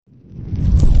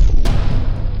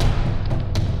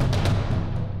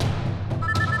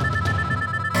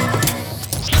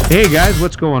Hey guys,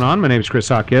 what's going on? My name is Chris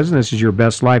Hawkes, and this is Your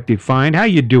Best Life Defined. How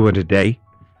you doing today?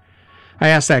 I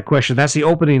asked that question. That's the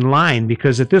opening line,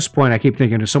 because at this point I keep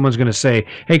thinking if someone's going to say,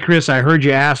 hey Chris, I heard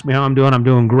you ask me how I'm doing. I'm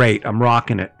doing great. I'm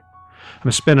rocking it.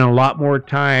 I'm spending a lot more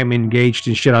time engaged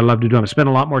in shit I love to do. I'm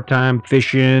spending a lot more time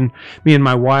fishing. Me and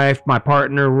my wife, my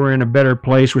partner, we're in a better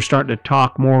place. We're starting to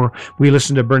talk more. We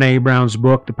listened to Brene Brown's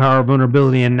book, The Power of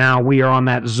Vulnerability, and now we are on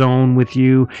that zone with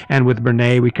you and with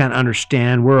Brene. We kind of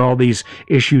understand where all these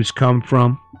issues come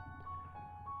from.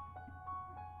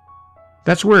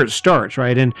 That's where it starts,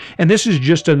 right? And this is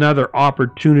just another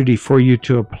opportunity for you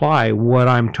to apply what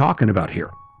I'm talking about here.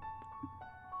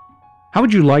 How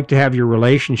would you like to have your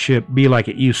relationship be like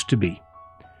it used to be?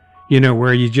 You know,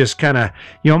 where you just kind of,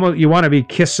 you want to be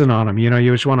kissing on them. You know,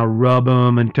 you just want to rub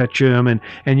them and touch them, and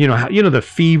you know the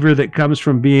fever that comes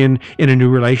from being in a new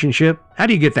relationship. How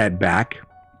do you get that back?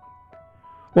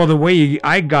 Well, the way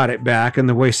I got it back, and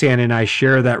the way Sandy and I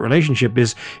share that relationship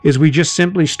is we just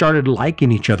simply started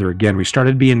liking each other again. We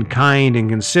started being kind and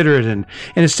considerate, and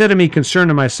instead of me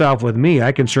concerning myself with me,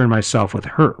 I concern myself with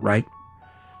her, right?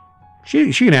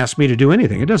 She can ask me to do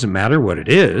anything. It doesn't matter what it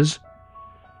is,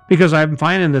 because I'm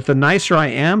finding that the nicer I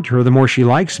am to her, the more she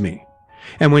likes me.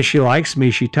 And when she likes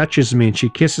me, she touches me and she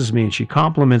kisses me and she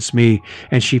compliments me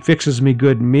and she fixes me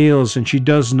good meals and she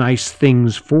does nice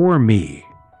things for me.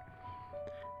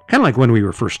 Kind of like when we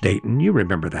were first dating. You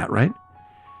remember that, right?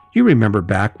 You remember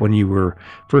back when you were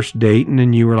first dating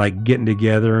and you were like getting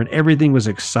together and everything was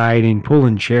exciting,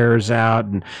 pulling chairs out,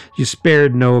 and you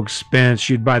spared no expense.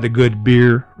 You'd buy the good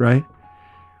beer, right?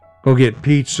 Go get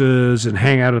pizzas and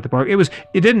hang out at the park.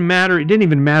 It didn't matter. It didn't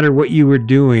even matter what you were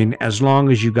doing as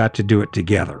long as you got to do it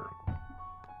together.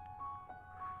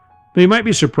 But you might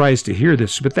be surprised to hear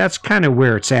this, but that's kind of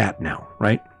where it's at now,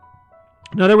 right?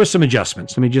 Now, there was some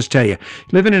adjustments. Let me just tell you.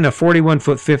 Living in a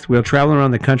 41-foot fifth wheel, traveling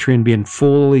around the country and being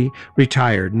fully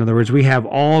retired. In other words, we have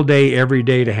all day, every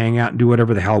day to hang out and do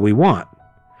whatever the hell we want.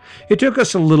 It took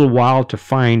us a little while to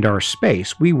find our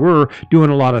space. We were doing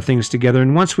a lot of things together,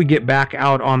 and once we get back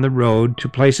out on the road to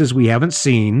places we haven't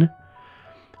seen,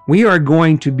 we are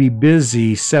going to be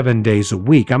busy 7 days a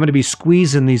week. I'm going to be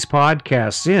squeezing these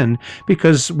podcasts in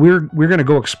because we're going to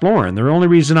go exploring. The only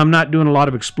reason I'm not doing a lot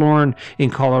of exploring in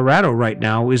Colorado right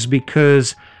now is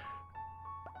because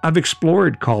I've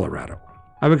explored Colorado.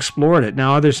 I've explored it.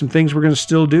 Now, there's some things we're going to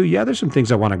still do. Yeah, there's some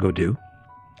things I want to go do.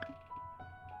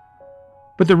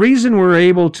 But the reason we're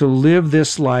able to live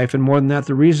this life, and more than that,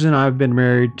 the reason I've been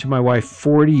married to my wife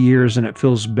 40 years and it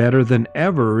feels better than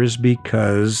ever, is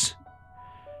because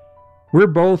we're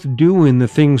both doing the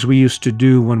things we used to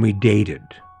do when we dated.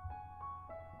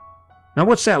 Now,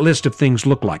 what's that list of things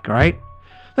look like, all right?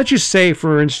 Let's just say,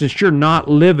 for instance, you're not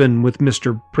living with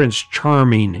Mr. Prince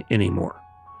Charming anymore.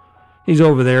 He's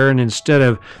over there, and instead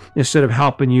of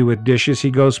helping you with dishes, he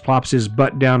goes, plops his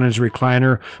butt down in his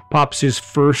recliner, pops his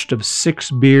first of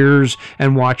 6 beers,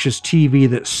 and watches TV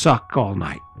that suck all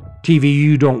night. TV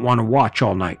you don't want to watch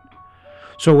all night.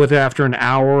 So after an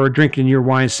hour of drinking your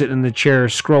wine, sitting in the chair,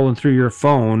 scrolling through your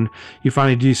phone, you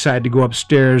finally decide to go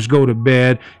upstairs, go to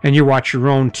bed, and you watch your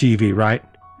own TV, right?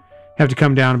 Have to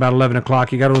come down about 11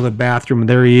 o'clock. You got to go to the bathroom, and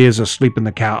there he is asleep on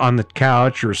the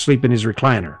couch or asleep in his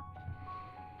recliner.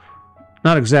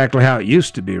 Not exactly how it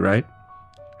used to be, right?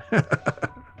 We're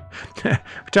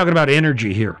talking about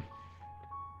energy here.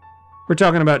 We're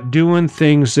talking about doing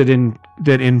things that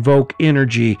invoke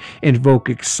energy, invoke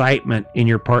excitement in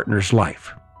your partner's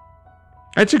life.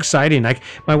 It's exciting. Like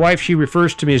my wife, she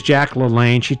refers to me as Jack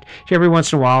LaLanne. She every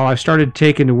once in a while, I've started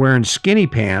taking to wearing skinny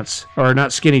pants, or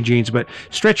not skinny jeans, but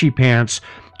stretchy pants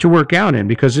to work out in,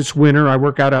 because it's winter. I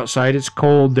work out outside. It's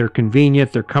cold. They're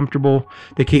convenient. They're comfortable.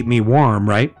 They keep me warm,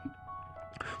 right?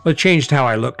 Well, it changed how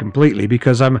I look completely,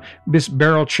 because I'm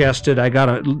barrel-chested. I got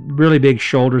a really big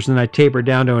shoulders, and I taper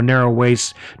down to a narrow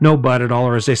waist, no butt at all,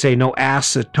 or as they say, no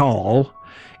ass at all,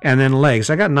 and then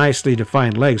legs. I got nicely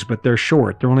defined legs, but they're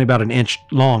short. They're only about an inch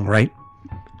long, right?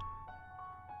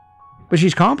 But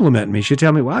she's complimenting me. She'll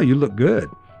tell me, wow, you look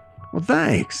good. Well,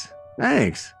 thanks.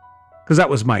 Because that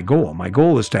was my goal. My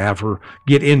goal is to have her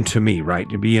get into me, right?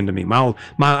 To be into me. I'm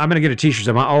going to get a t-shirt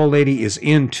that my old lady is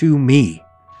into me.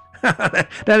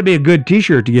 That'd be a good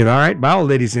t-shirt to give. All right, my old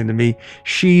lady's into me.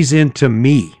 She's into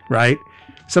me, right?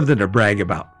 Something to brag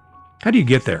about. How do you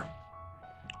get there?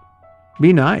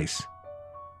 Be nice.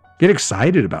 Get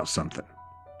excited about something.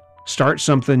 Start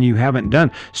something you haven't done.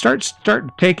 Start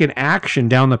taking action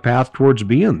down the path towards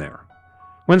being there.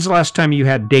 When's the last time you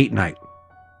had date night?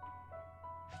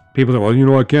 People say,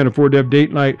 well, I can't afford to have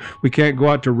date night. We can't go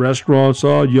out to restaurants.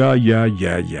 Oh,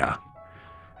 yeah.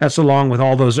 That's along with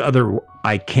all those other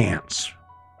I can'ts.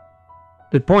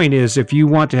 The point is, if you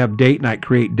want to have date night,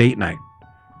 create date night.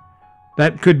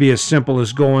 That could be as simple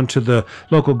as going to the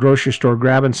local grocery store,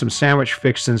 grabbing some sandwich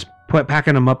fixings,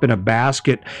 packing them up in a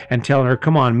basket, and telling her,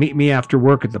 come on, meet me after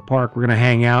work at the park. We're going to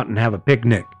hang out and have a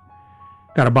picnic.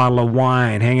 Got a bottle of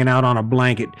wine, hanging out on a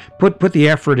blanket. Put the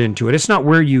effort into it. It's not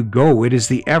where you go. It is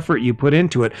the effort you put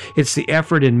into it. It's the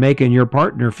effort in making your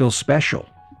partner feel special.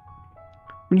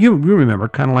 You remember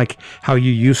kind of like how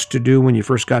you used to do when you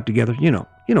first got together. You know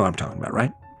what I'm talking about,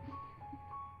 right?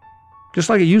 Just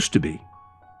like it used to be.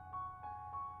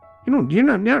 You're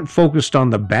not focused on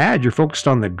the bad. You're focused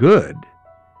on the good.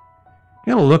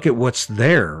 You got to look at what's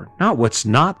there, not what's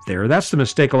not there. That's the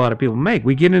mistake a lot of people make.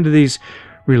 We get into these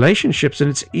relationships, and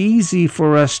it's easy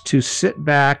for us to sit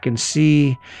back and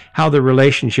see how the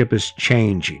relationship is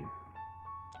changing,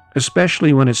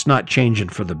 especially when it's not changing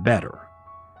for the better.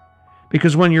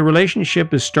 Because when your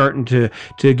relationship is starting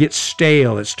to get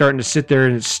stale, it's starting to sit there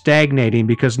and it's stagnating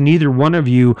because neither one of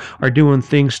you are doing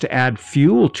things to add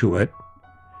fuel to it,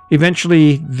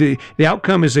 eventually the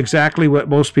outcome is exactly what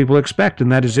most people expect,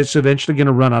 and that is it's eventually going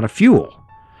to run out of fuel.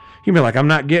 You'll be like, I'm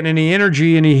not getting any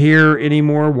energy in here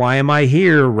anymore. Why am I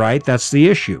here? Right? That's the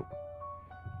issue.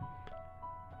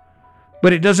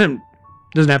 But it doesn't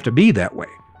have to be that way.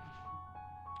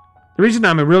 The reason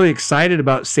I'm really excited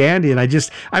about Sandy, and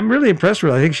I'm really impressed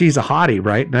with her. I think she's a hottie,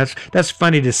 right? And that's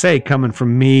funny to say coming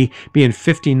from me being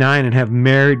 59 and have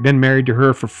been married to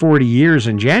her for 40 years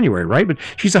in January, right? But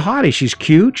she's a hottie. She's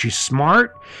cute. She's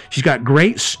smart. She's got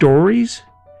great stories.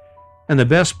 And the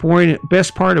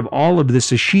best part of all of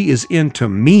this is she is into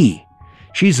me.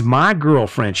 She's my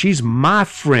girlfriend. She's my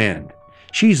friend.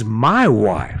 She's my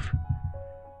wife.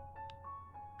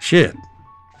 Shit.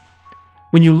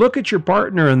 When you look at your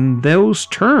partner in those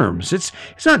terms, it's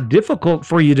not difficult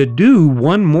for you to do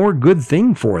one more good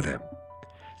thing for them.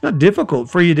 It's not difficult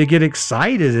for you to get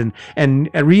excited and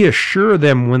reassure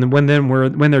them when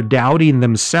they're doubting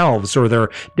themselves or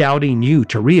they're doubting you,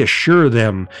 to reassure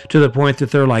them to the point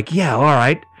that they're like, yeah, all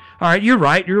right, you're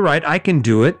right, I can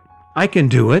do it.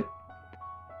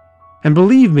 And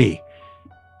believe me,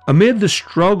 amid the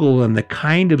struggle and the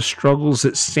kind of struggles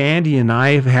that Sandy and I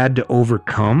have had to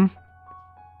overcome,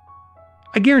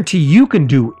 I guarantee you can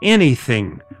do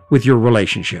anything with your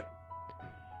relationship.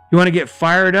 You want to get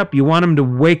fired up? You want them to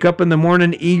wake up in the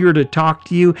morning eager to talk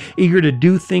to you, eager to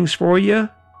do things for you?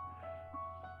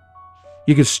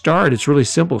 You can start. It's really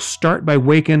simple. Start by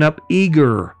waking up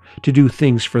eager to do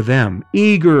things for them,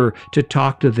 eager to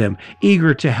talk to them,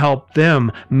 eager to help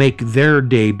them make their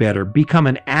day better, become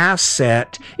an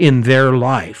asset in their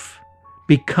life,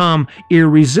 become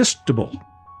irresistible.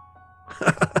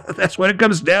 That's what it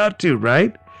comes down to,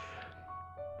 right?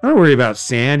 Don't worry about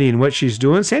Sandy and what she's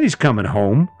doing. Sandy's coming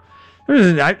home.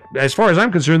 As far as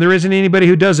I'm concerned, there isn't anybody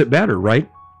who does it better, right?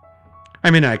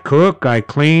 I mean, I cook, I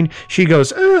clean. She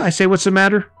goes, I say, what's the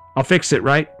matter? I'll fix it,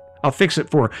 right? I'll fix it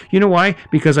for her. You know why?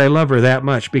 Because I love her that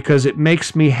much. Because it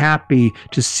makes me happy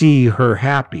to see her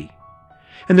happy.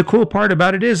 And the cool part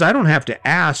about it is I don't have to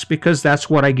ask because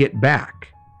that's what I get back.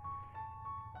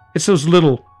 It's those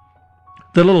little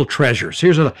treasures.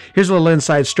 Here's a little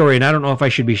inside story, and I don't know if I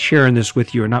should be sharing this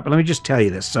with you or not, but let me just tell you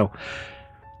this. So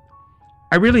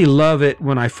I really love it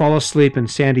when I fall asleep and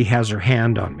Sandy has her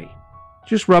hand on me,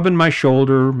 just rubbing my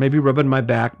shoulder, maybe rubbing my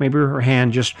back, maybe her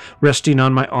hand just resting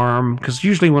on my arm, because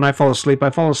usually when I fall asleep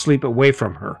away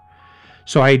from her,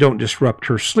 so I don't disrupt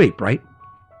her sleep, right?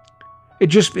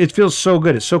 It feels so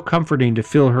good. It's so comforting to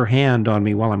feel her hand on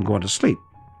me while I'm going to sleep.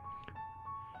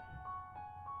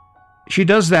 She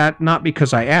does that not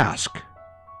because I ask,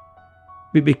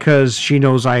 but because she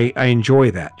knows I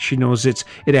enjoy that. She knows it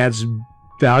adds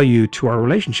value to our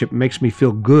relationship. It makes me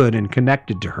feel good and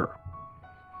connected to her.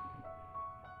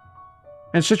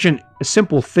 And it's such a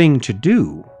simple thing to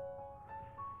do.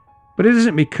 But it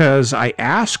isn't because I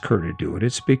ask her to do it.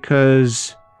 It's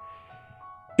because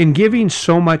in giving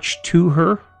so much to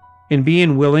her, in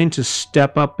being willing to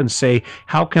step up and say,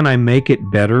 how can I make it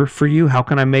better for you? How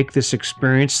can I make this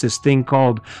experience, this thing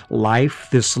called life,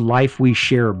 this life we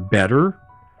share better?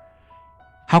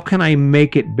 How can I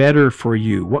make it better for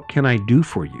you? What can I do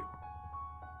for you?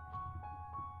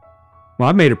 Well,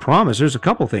 I've made a promise. There's a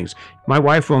couple things. My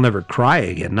wife will never cry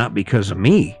again, not because of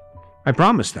me. I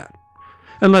promise that.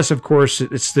 Unless, of course,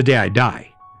 it's the day I die.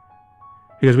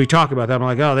 Because we talk about that. I'm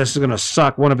like, oh, this is going to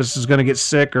suck. One of us is going to get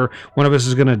sick or one of us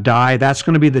is going to die. That's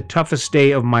going to be the toughest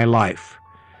day of my life.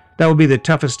 That will be the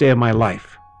toughest day of my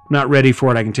life. I'm not ready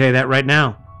for it. I can tell you that right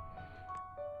now.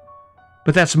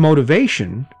 But that's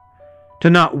motivation to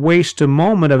not waste a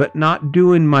moment of it, not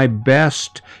doing my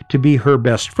best to be her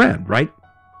best friend, right?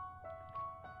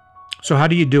 So how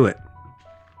do you do it?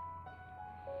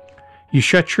 You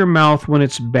shut your mouth when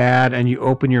it's bad and you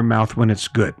open your mouth when it's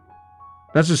good.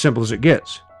 That's as simple as it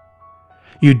gets.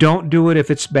 You don't do it if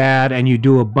it's bad and you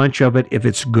do a bunch of it if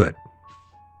it's good.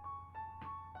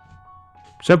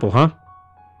 Simple, huh?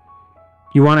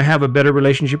 You want to have a better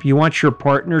relationship? You want your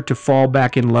partner to fall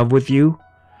back in love with you?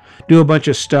 Do a bunch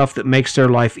of stuff that makes their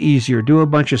life easier. Do a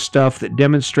bunch of stuff that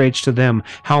demonstrates to them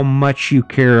how much you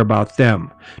care about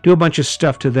them. Do a bunch of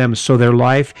stuff to them so their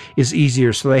life is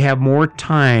easier, so they have more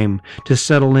time to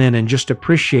settle in and just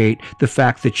appreciate the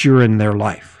fact that you're in their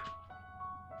life.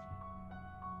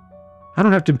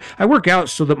 I work out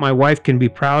so that my wife can be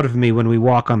proud of me when we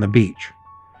walk on the beach.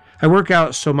 I work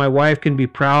out so my wife can be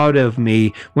proud of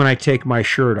me when I take my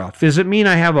shirt off. Does it mean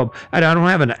I don't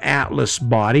have an Atlas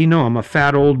body? No, I'm a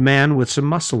fat old man with some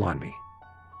muscle on me.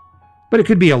 But it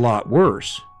could be a lot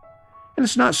worse. And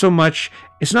it's not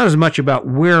as much about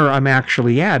where I'm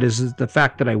actually at as the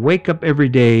fact that I wake up every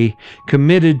day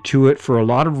committed to it for a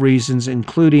lot of reasons,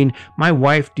 including my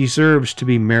wife deserves to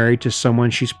be married to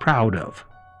someone she's proud of.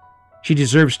 She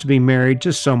deserves to be married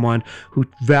to someone who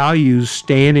values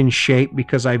staying in shape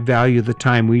because I value the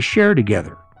time we share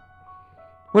together.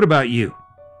 What about you?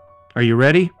 Are you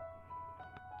ready?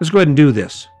 Let's go ahead and do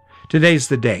this. Today's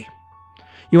the day.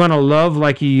 You want to love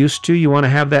like you used to? You want to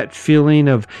have that feeling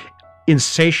of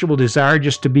insatiable desire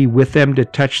just to be with them, to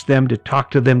touch them, to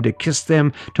talk to them, to kiss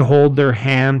them, to hold their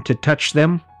hand, to touch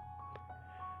them?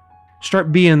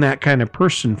 Start being that kind of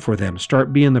person for them.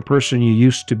 Start being the person you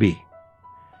used to be.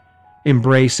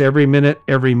 Embrace every minute,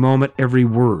 every moment, every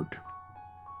word.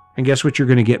 And guess what you're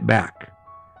going to get back?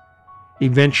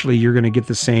 Eventually, you're going to get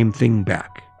the same thing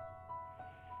back.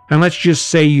 And let's just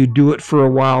say you do it for a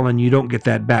while and you don't get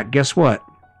that back. Guess what?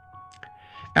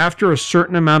 After a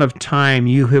certain amount of time,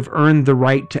 you have earned the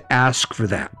right to ask for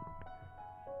that.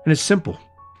 And it's simple.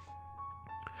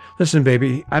 Listen,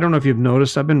 baby, I don't know if you've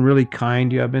noticed, I've been really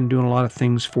kind to you. I've been doing a lot of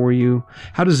things for you.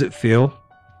 How does it feel?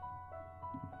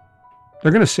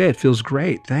 They're going to say it feels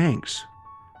great. Thanks.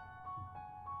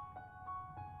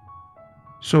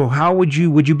 So how would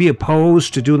you be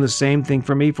opposed to doing the same thing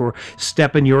for me, for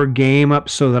stepping your game up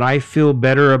so that I feel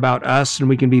better about us and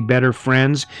we can be better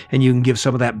friends and you can give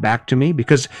some of that back to me?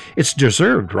 Because it's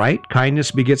deserved, right?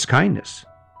 Kindness begets kindness.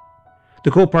 The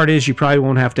cool part is you probably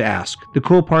won't have to ask. The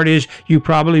cool part is you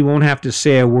probably won't have to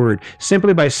say a word.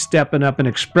 Simply by stepping up and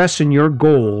expressing your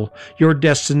goal, your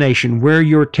destination, where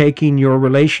you're taking your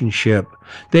relationship,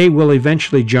 they will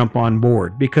eventually jump on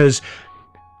board. Because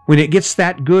when it gets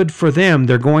that good for them,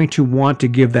 they're going to want to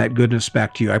give that goodness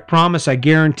back to you. I promise, I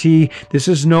guarantee, this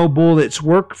is no bull. It's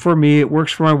worked for me. It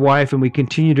works for my wife, and we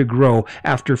continue to grow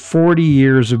after 40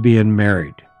 years of being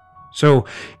married. So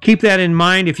keep that in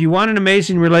mind. If you want an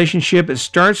amazing relationship, it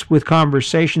starts with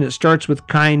conversation, it starts with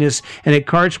kindness, and it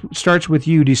starts with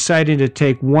you deciding to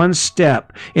take one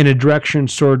step in a direction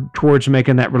towards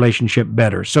making that relationship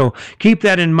better. So keep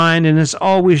that in mind, and as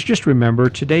always, just remember,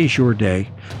 today's your day.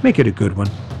 Make it a good one.